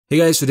Hey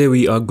guys, today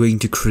we are going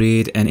to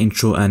create an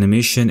intro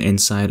animation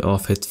inside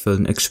of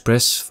HITFILM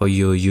Express for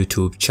your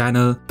YouTube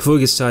channel. Before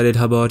we get started,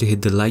 how about you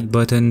hit the like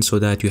button so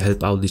that you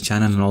help out the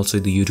channel and also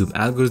the YouTube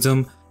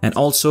algorithm. And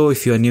also,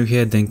 if you are new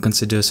here, then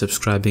consider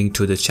subscribing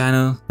to the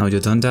channel. Now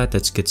you've done that,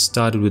 let's get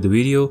started with the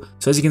video.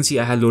 So as you can see,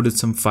 I have loaded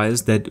some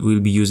files that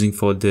we'll be using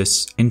for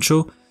this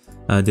intro.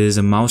 There is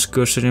a mouse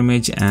cursor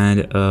image and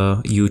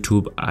a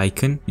YouTube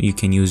icon. You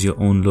can use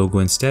your own logo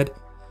instead.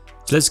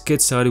 So let's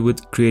get started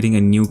with creating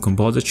a new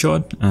composite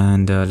shot,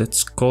 and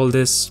let's call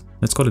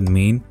it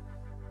main,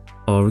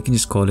 or we can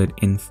just call it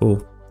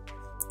info.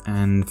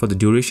 And for the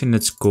duration,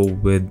 let's go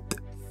with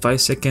 5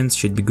 seconds,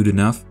 should be good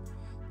enough.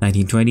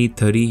 1920,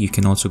 30, you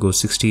can also go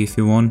 60 if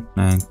you want,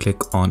 and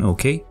click on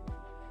OK.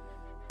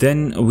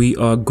 Then we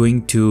are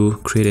going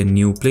to create a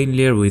new plane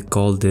layer. We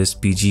call this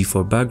BG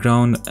for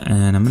background,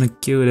 and I'm gonna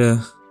give it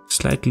a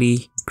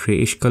slightly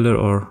grayish color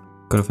or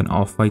kind of an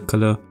off-white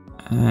color.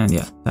 And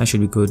yeah, that should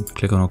be good.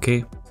 Click on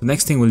OK. The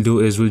next thing we'll do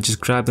is we'll just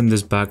grab in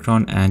this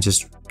background and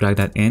just drag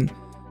that in,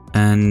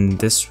 and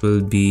this will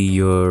be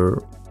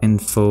your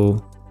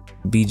info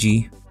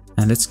BG.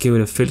 And let's give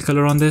it a fill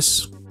color on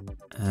this,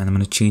 and I'm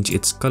going to change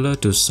its color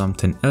to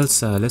something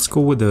else. Let's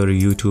go with the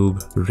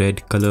YouTube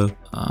red color.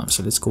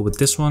 So let's go with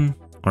this one.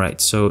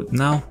 Alright, so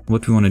now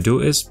what we want to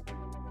do is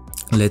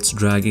let's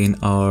drag in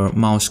our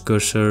mouse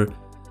cursor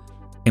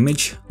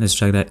image. Let's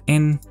drag that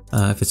in.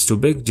 If it's too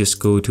big, just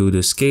go to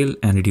the scale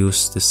and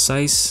reduce the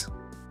size,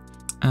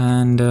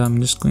 and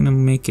I'm just going to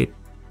make it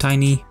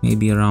tiny,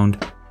 maybe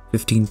around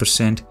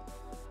 15%.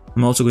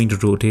 I'm also going to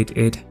rotate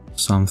it,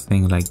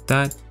 something like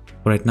that.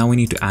 Right now we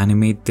need to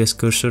animate this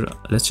cursor.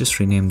 Let's just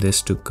rename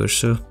this to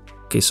cursor.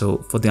 Okay, so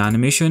for the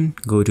animation,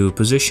 go to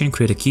position,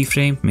 create a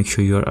keyframe, make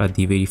sure you're at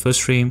the very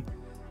first frame,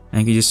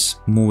 and you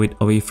just move it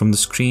away from the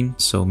screen.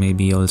 So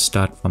maybe I'll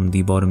start from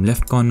the bottom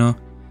left corner.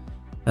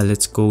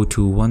 Let's go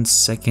to 1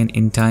 second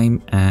in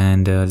time,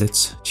 and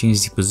let's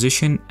change the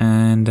position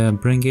and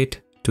bring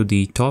it to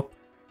the top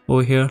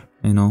over here.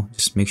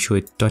 Just make sure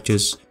it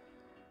touches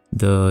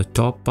the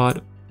top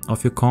part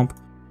of your comp.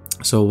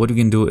 So what we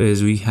can do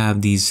is we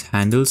have these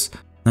handles.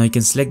 Now you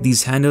can select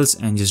these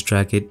handles and just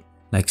drag it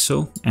like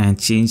so, and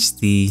change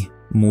the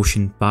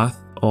motion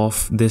path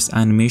of this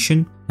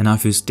animation. And now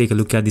if you take a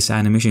look at this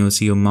animation, you'll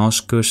see your mouse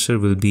cursor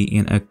will be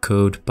in a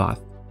curved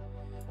path.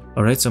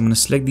 Alright, so I'm going to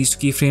select these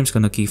two keyframes, go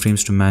to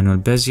keyframes to manual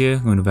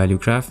bezier, go to value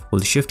graph,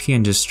 hold the shift key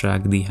and just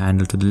drag the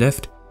handle to the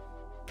left.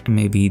 And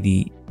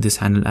maybe this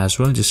handle as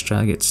well, just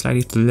drag it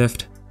slightly to the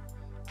left.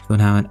 So we're going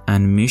to have an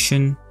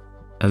animation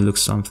that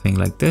looks something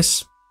like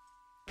this.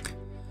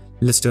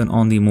 Let's turn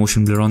on the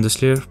motion blur on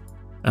this layer.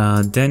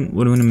 Then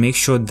we're going to make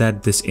sure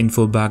that this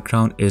info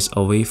background is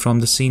away from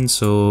the scene.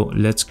 So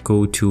let's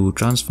go to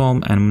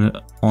transform, and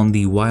on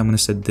the Y, I'm going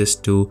to set this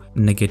to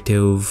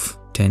negative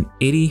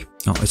 1080.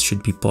 Oh, it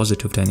should be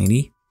positive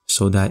 1080,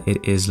 so that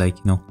it is like,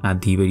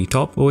 at the very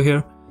top over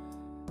here.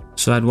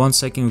 So at 1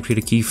 second, we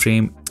create a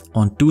keyframe.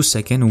 On 2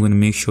 seconds, we're going to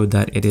make sure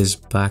that it is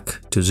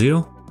back to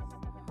 0.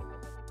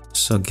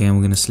 So again,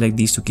 we're going to select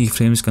these two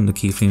keyframes, come to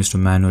keyframes to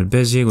manual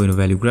bezier, go to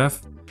value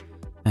graph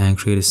and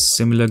create a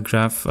similar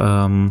graph. So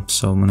I'm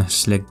going to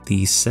select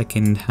the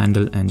second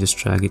handle and just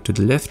drag it to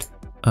the left,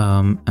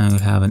 and we'll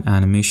have an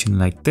animation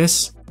like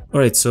this.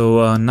 Alright,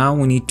 so now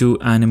we need to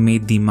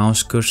animate the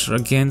mouse cursor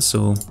again.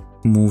 So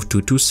move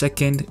to 2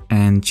 seconds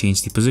and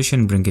change the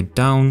position, bring it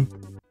down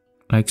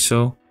like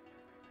so,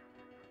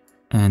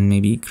 and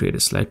maybe create a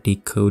slightly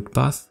curved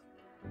path.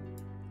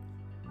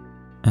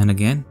 And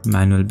again,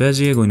 manual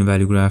bezier, go into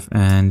value graph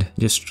and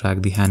just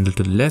drag the handle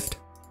to the left,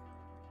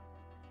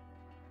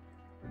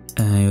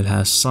 and you'll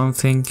have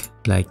something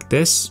like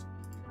this.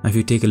 Now if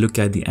you take a look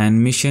at the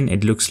animation,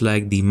 it looks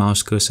like the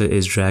mouse cursor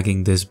is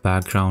dragging this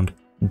background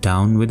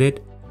down with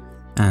it,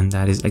 and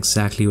that is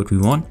exactly what we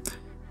want.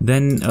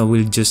 Then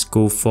we'll just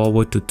go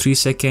forward to 3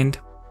 seconds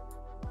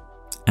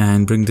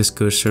and bring this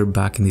cursor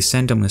back in the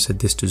center. I'm going to set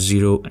this to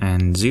 0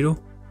 and 0.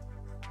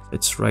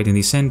 It's right in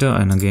the center,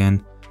 and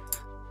again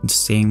the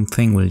same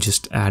thing, we'll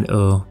just add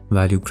a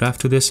value graph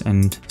to this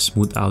and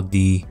smooth out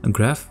the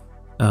graph.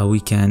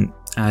 We can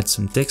add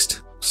some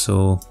text,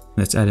 so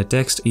let's add a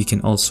text. You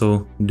can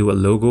also do a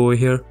logo over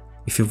here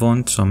if you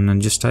want. So I'm going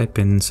to just type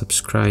in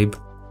subscribe,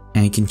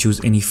 and you can choose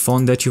any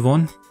font that you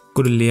want.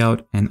 Go to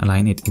layout and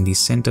align it in the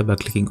center by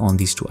clicking on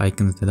these two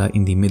icons that are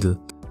in the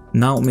middle.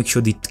 Now make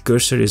sure the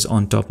cursor is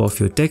on top of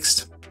your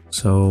text.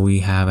 So we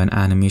have an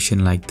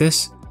animation like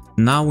this.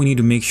 Now we need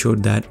to make sure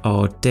that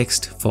our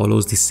text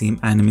follows the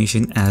same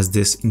animation as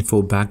this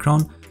info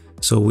background.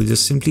 So we'll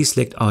just simply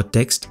select our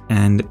text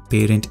and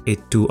parent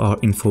it to our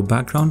info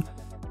background,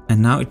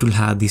 and now it will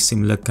have the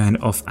similar kind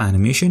of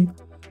animation.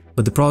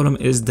 But the problem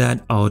is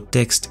that our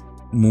text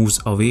moves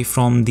away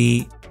from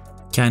the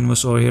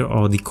canvas over here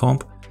or the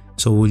comp.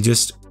 So we'll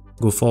just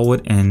go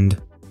forward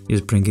and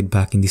just bring it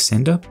back in the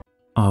center.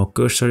 Our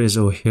cursor is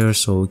over here,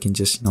 so we can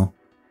just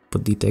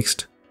put the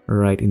text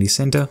right in the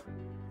center.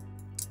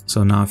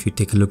 So now if you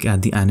take a look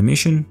at the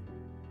animation,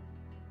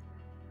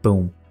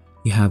 boom,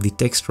 you have the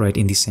text right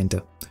in the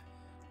center.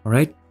 All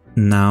right,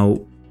 now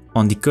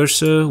on the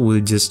cursor,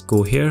 we'll just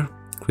go here,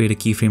 create a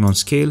keyframe on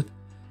scale.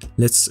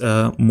 Let's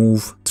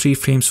move 3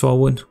 frames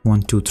forward.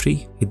 1, 2,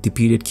 3. Hit the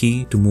period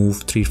key to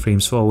move 3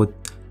 frames forward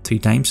 3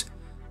 times.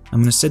 I'm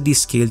going to set the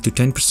scale to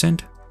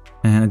 10%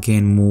 and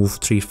again move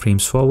 3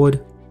 frames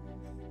forward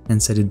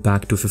and set it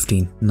back to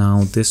 15.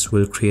 Now this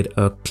will create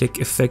a click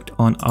effect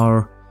on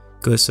our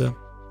cursor.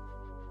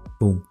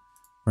 Boom.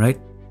 Right?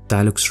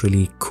 That looks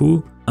really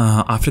cool.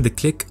 After the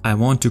click, I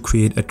want to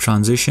create a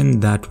transition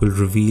that will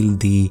reveal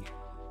the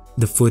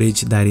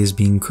footage that is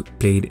being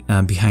played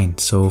behind.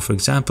 So for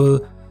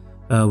example,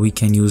 we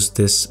can use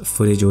this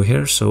footage over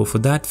here. So for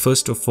that,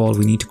 first of all,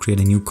 we need to create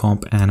a new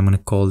comp, and I'm going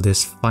to call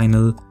this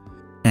final,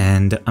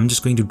 and I'm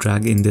just going to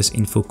drag in this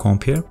info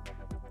comp here,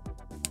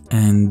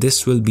 and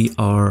this will be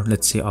our,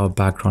 let's say, our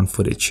background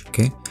footage.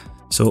 Okay,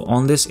 so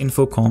on this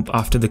info comp,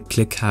 after the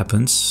click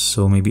happens,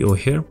 so maybe over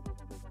here,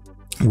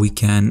 we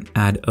can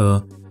add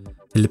a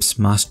ellipse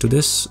mask to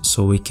this.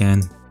 So we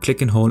can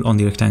click and hold on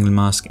the rectangle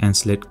mask and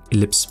select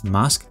ellipse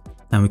mask.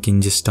 And we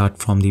can just start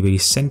from the very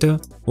center,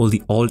 hold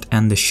the Alt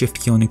and the Shift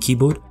key on your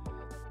keyboard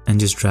and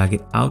just drag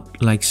it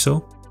out like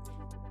so.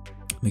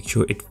 Make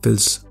sure it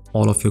fills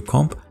all of your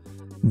comp.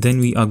 Then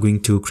we are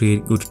going to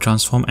go to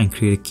transform and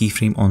create a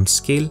keyframe on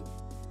scale.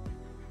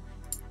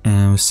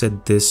 And we'll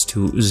set this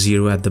to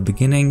 0 at the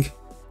beginning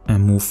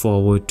and move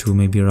forward to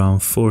maybe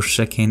around 4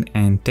 seconds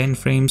and 10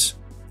 frames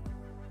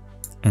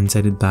and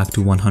set it back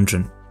to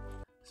 100.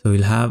 So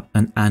we'll have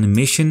an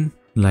animation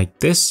like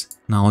this.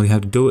 Now all you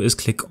have to do is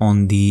click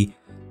on the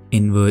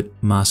invert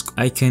mask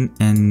icon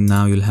and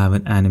now you'll have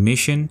an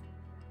animation.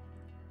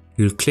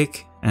 You'll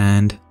click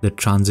and the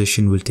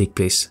transition will take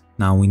place.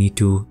 Now we need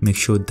to make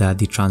sure that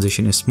the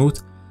transition is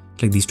smooth.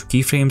 Click these 2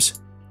 keyframes,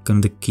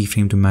 connect the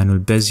keyframe to manual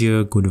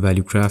bezier, go to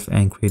value graph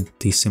and create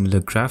the similar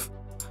graph.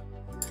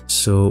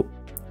 So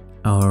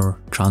our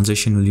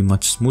transition will be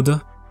much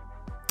smoother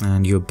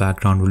and your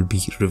background will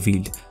be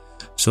revealed.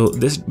 So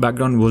this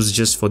background was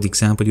just for the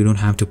example. You don't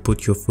have to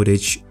put your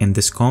footage in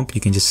this comp.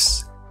 You can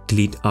just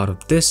delete out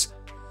of this.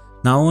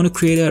 Now I want to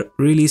create a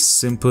really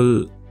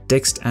simple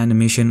text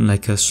animation,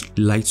 like a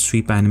light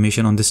sweep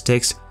animation on this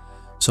text.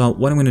 So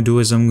what I'm going to do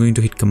is I'm going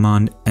to hit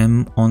Command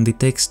M on the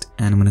text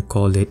and I'm going to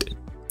call it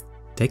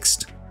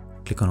text.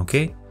 Click on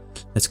OK.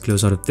 Let's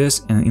close out of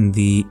this, and in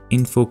the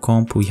info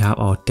comp we have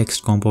our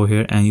text comp over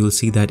here, and you'll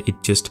see that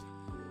it just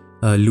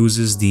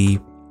loses the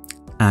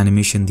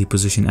animation, the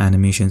position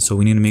animation. So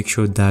we need to make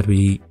sure that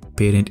we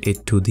parent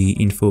it to the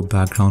info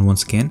background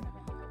once again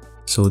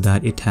so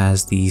that it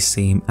has the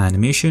same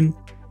animation,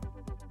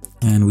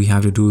 and we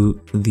have to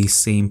do the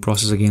same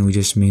process again. We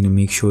just need to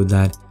make sure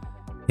that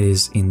it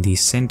is in the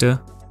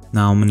center.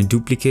 Now I'm going to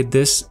duplicate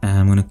this and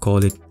I'm going to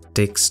call it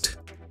text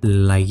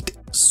light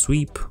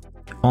sweep.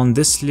 On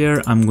this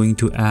layer I'm going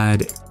to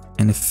add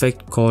an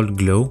effect called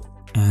glow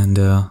and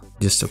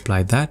just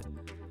apply that.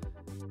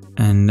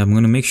 And I'm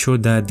going to make sure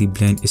that the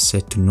blend is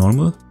set to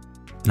normal.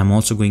 And I'm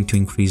also going to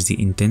increase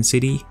the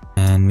intensity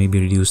and maybe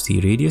reduce the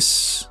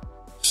radius,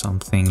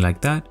 something like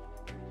that.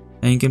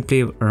 And you can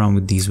play around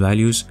with these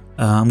values.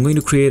 I'm going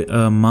to create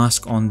a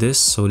mask on this.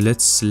 So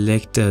let's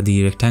select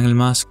the rectangle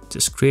mask.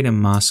 Just create a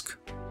mask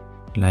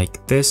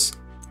like this.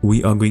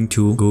 We are going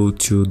to go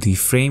to the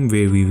frame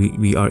where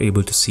we are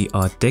able to see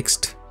our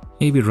text.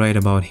 Maybe right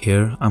about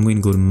here. I'm going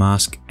to go to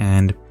mask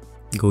and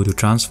go to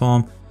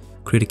transform,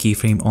 create a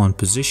keyframe on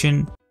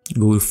position.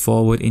 Go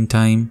forward in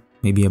time,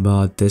 maybe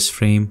about this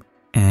frame,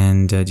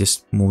 and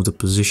just move the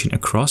position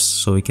across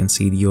so we can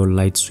see your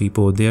light sweep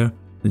over there.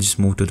 We'll just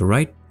move to the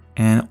right,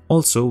 and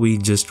also we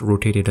just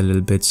rotate it a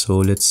little bit. So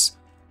let's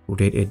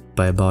rotate it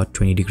by about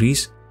 20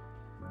 degrees.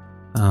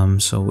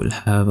 So we'll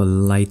have a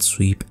light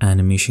sweep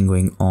animation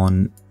going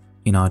on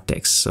in our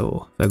text.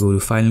 So if I go to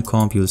final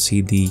comp, you'll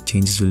see the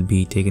changes will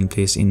be taking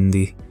place in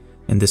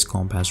this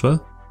comp as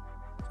well.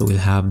 So we'll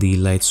have the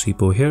light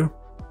sweep over here.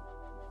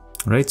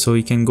 Right, so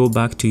you can go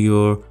back to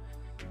your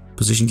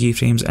position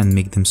keyframes and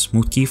make them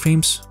smooth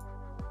keyframes.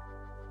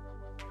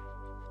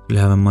 You'll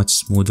have a much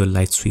smoother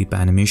light sweep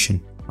animation.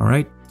 All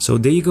right, so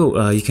there you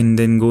go. You can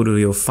then go to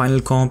your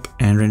final comp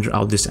and render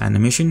out this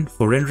animation.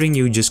 For rendering,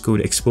 you just go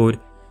to export,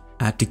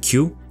 add to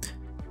queue,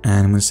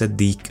 and I'm going to set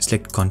the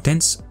select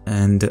contents.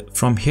 And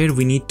from here,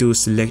 we need to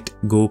select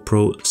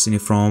GoPro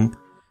Cineform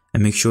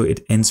and make sure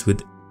it ends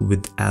with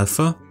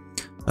alpha.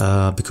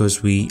 Because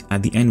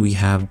at the end we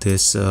have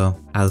this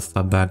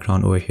alpha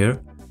background over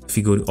here. If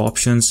you go to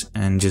options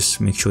and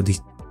just make sure the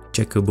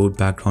checkerboard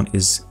background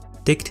is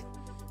ticked,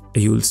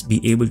 you'll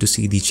be able to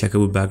see the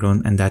checkerboard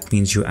background, and that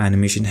means your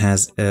animation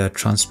has a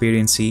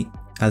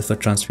alpha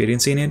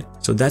transparency in it.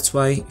 So that's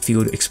why if you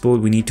go to export,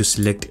 we need to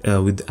select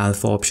with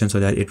alpha option so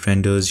that it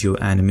renders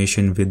your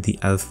animation with the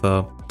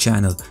alpha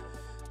channel.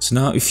 So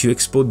now if you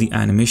export the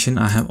animation,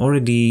 I have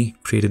already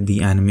created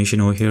the animation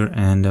over here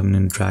and I'm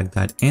going to drag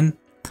that in.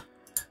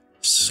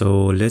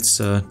 So let's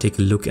take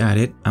a look at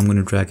it. I'm going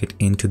to drag it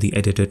into the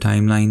editor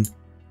timeline,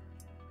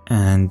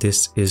 and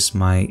this is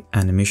my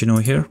animation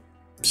over here.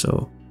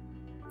 So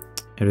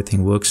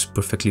everything works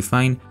perfectly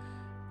fine.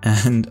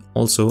 And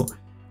also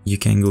you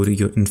can go to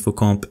your info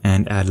comp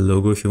and add a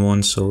logo if you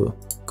want. So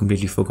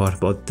completely forgot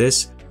about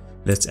this.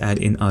 Let's add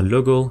in our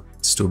logo.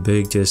 It's too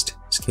big, just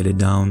scale it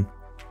down,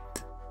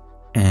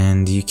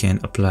 and you can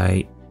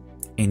apply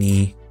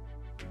any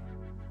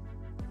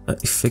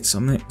effects.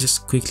 I'm gonna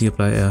just quickly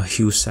apply a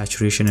hue,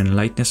 saturation and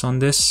lightness on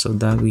this so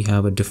that we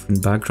have a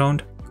different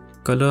background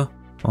color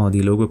or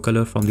the logo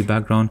color from the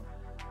background.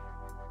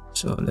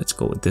 So let's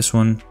go with this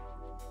one.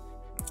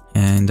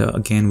 And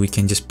again, we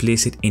can just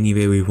place it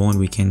anywhere we want.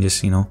 We can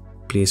just, you know,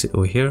 place it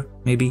over here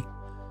maybe.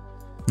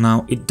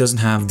 Now it doesn't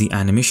have the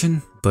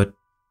animation, but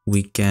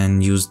we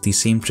can use the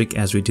same trick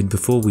as we did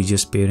before. We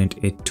just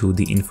parent it to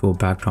the info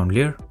background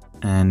layer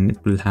and it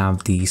will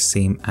have the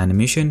same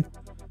animation.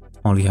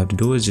 All we have to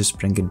do is just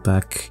bring it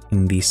back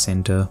in the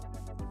center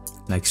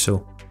like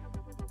so.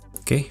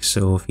 Okay,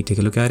 so if we take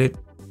a look at it,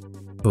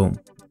 boom,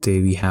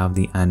 there we have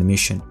the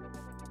animation.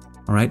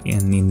 All right,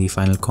 and in the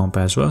final comp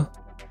as well,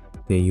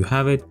 there you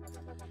have it.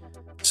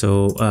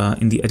 So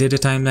in the editor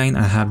timeline,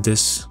 I have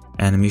this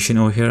animation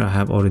over here. I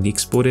have already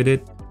exported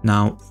it.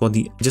 Now for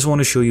the, I just want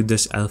to show you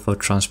this alpha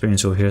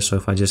transparency over here. So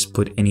if I just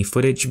put any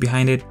footage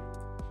behind it,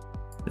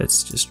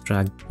 let's just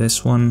drag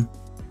this one,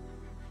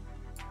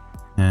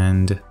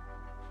 and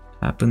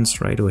happens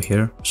right over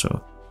here.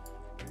 So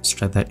let's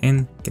drag that in.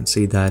 You can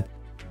see that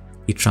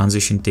the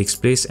transition takes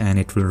place and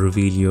it will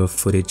reveal your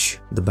footage,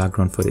 the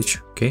background footage.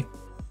 Okay,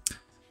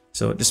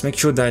 so just make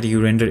sure that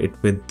you render it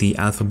with the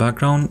alpha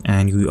background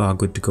and you are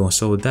good to go.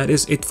 So that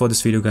is it for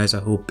this video, guys.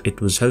 I hope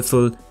it was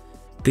helpful.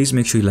 Please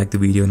make sure you like the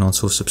video and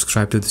also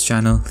subscribe to this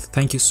channel.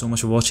 Thank you so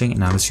much for watching,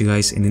 and I will see you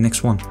guys in the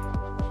next one.